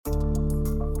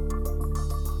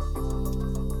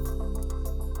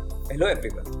Hello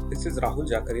everyone, this is Rahul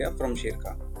Jakaria from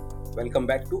Sharekhan. Welcome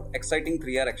back to exciting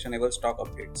 3R actionable stock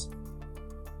updates.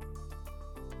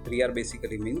 3R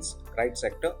basically means right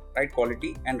sector, right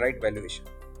quality and right valuation.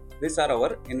 These are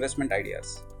our investment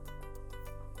ideas.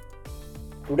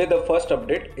 Today the first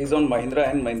update is on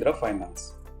Mahindra & Mahindra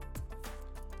Finance.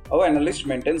 Our analyst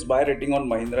maintains buy rating on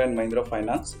Mahindra & Mahindra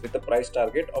Finance with a price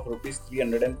target of Rs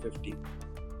 350.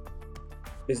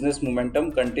 Business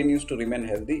momentum continues to remain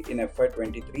healthy in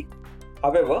FY23.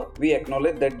 However, we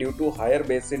acknowledge that due to higher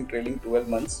base in trailing 12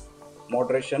 months,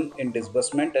 moderation in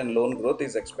disbursement and loan growth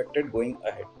is expected going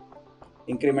ahead.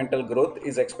 Incremental growth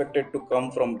is expected to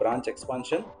come from branch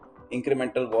expansion,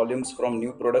 incremental volumes from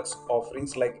new products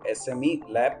offerings like SME,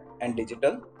 LAP and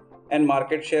digital, and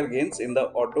market share gains in the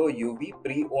auto UV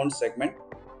pre-owned segment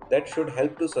that should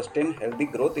help to sustain healthy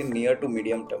growth in near to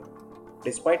medium term.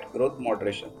 Despite growth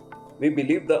moderation, we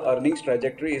believe the earnings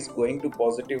trajectory is going to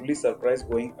positively surprise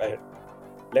going ahead,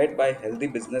 led by healthy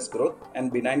business growth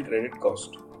and benign credit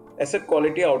cost. Asset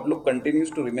quality outlook continues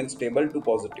to remain stable to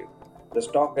positive. The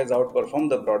stock has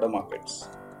outperformed the broader markets.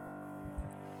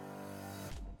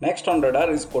 Next on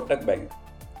radar is Kotak Bank.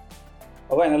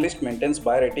 Our analyst maintains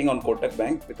buy rating on Kotak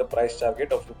Bank with a price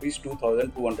target of Rs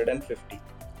 2,250.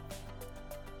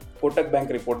 Kotak Bank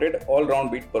reported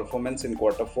all-round beat performance in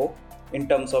Q4 in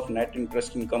terms of net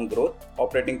interest income growth,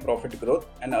 operating profit growth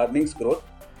and earnings growth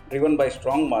driven by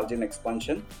strong margin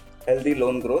expansion, healthy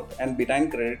loan growth and benign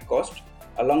credit cost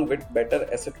along with better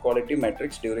asset quality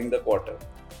metrics during the quarter.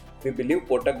 We believe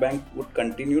Kotak Bank would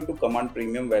continue to command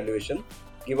premium valuation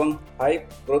given high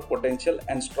growth potential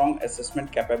and strong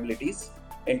assessment capabilities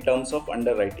in terms of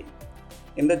underwriting.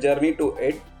 In the journey to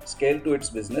add scale to its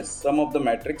business, some of the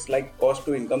metrics like cost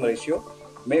to income ratio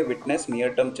may witness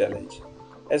near-term challenge.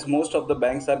 As most of the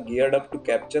banks are geared up to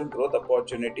capture growth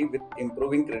opportunity with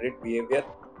improving credit behavior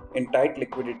in tight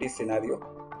liquidity scenario,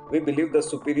 we believe the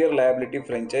superior liability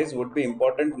franchise would be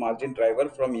important margin driver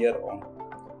from here on.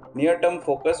 Near-term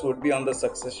focus would be on the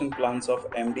succession plans of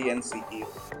MD and CEO.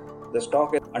 The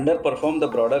stock has underperformed the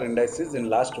broader indices in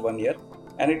last 1 year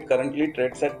and it currently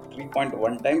trades at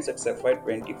 3.1 times its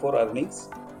FY24 earnings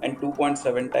and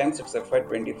 2.7 times its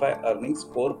FY25 earnings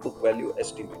core book value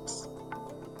estimates.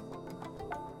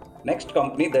 Next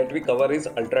company that we cover is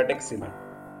ULTRATEC Cement.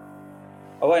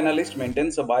 Our analyst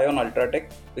maintains a buy on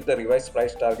ULTRATEC with a revised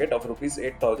price target of Rs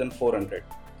 8,400,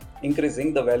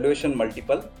 increasing the valuation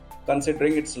multiple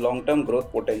considering its long-term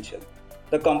growth potential.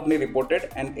 The company reported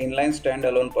an inline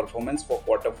standalone performance for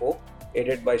Q4,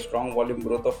 aided by strong volume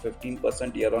growth of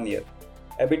 15% year-on-year.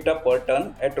 EBITDA per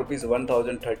ton at Rs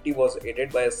 1,030 was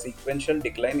aided by a sequential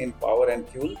decline in power and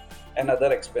fuel and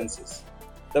other expenses.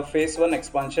 The Phase 1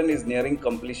 expansion is nearing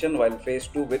completion while Phase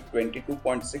 2 with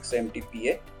 22.6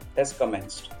 MTPA has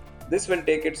commenced. This will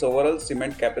take its overall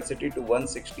cement capacity to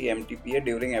 160 MTPA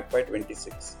during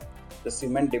FY26. The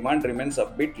cement demand remains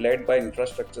upbeat led by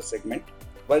infrastructure segment,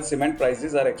 while cement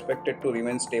prices are expected to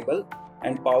remain stable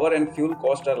and power and fuel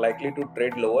costs are likely to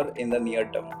trade lower in the near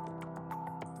term.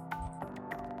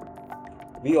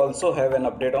 We also have an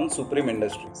update on Supreme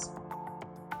Industries.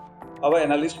 Our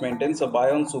analyst maintains a buy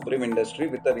on Supreme Industry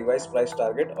with a revised price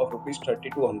target of Rs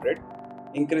 3,200,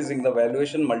 increasing the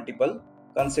valuation multiple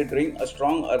considering a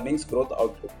strong earnings growth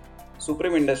outlook.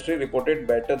 Supreme Industry reported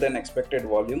better than expected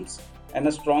volumes and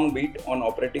a strong beat on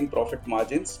operating profit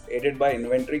margins aided by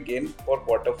inventory gain for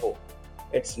Q4.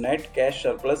 Its net cash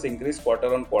surplus increased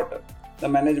quarter on quarter. The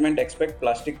management expects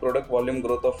plastic product volume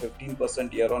growth of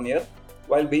 15% year-on-year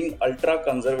while being ultra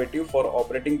conservative for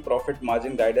operating profit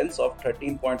margin guidance of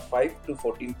 13.5 to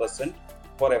 14%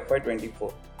 for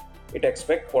FY24. It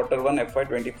expects Q1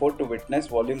 FY24 to witness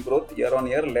volume growth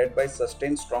year-on-year led by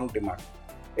sustained strong demand.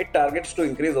 It targets to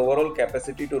increase overall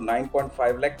capacity to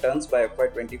 9.5 lakh tons by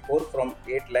FY24 from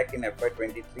 8 lakh in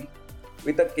FY23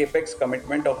 with a capex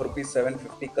commitment of Rs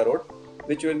 750 crore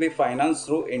which will be financed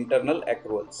through internal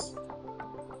accruals.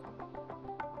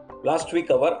 Last we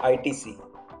cover ITC.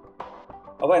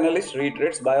 Our analyst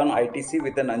reiterates buy on ITC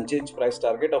with an unchanged price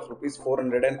target of Rs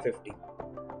 450.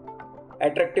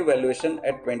 Attractive valuation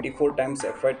at 24 times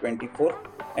FY24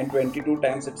 and 22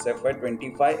 times its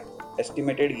FY25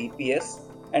 estimated EPS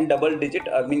and double-digit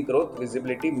earning growth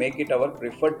visibility make it our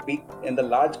preferred pick in the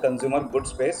large consumer goods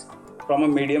space from a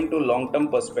medium to long-term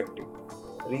perspective.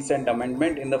 Recent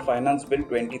amendment in the Finance Bill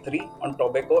 23 on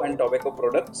tobacco and tobacco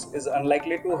products is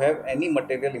unlikely to have any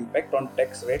material impact on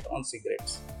tax rate on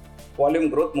cigarettes. Volume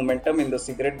growth momentum in the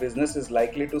cigarette business is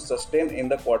likely to sustain in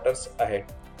the quarters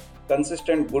ahead.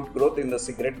 Consistent good growth in the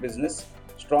cigarette business,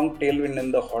 strong tailwind in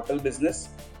the hotel business,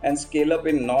 and scale up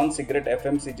in non-cigarette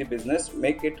FMCG business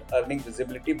make it earning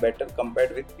visibility better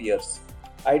compared with peers.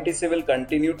 ITC will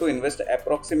continue to invest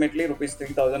approximately Rs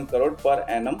 3,000 crore per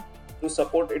annum to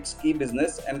support its key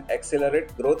business and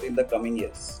accelerate growth in the coming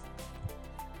years.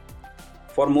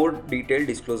 For more detailed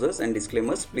disclosures and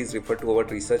disclaimers, please refer to our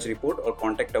research report or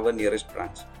contact our nearest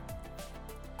branch.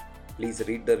 Please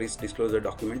read the risk disclosure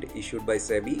document issued by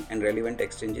SEBI and relevant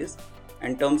exchanges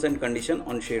and terms and conditions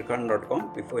on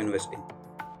Sharekhan.com before investing.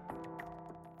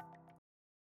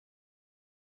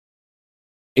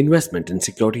 Investment in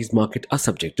securities market are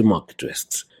subject to market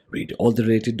risks. Read all the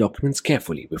related documents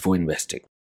carefully before investing.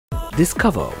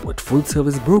 Discover what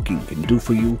full-service broking can do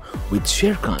for you with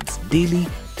Sharekhan's daily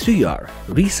 3-hour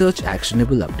research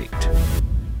actionable update.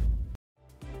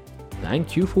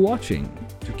 Thank you for watching.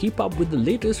 To keep up with the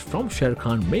latest from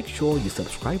Sharekhan, make sure you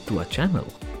subscribe to our channel.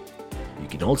 You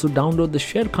can also download the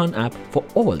Sharekhan app for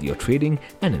all your trading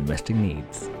and investing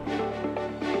needs.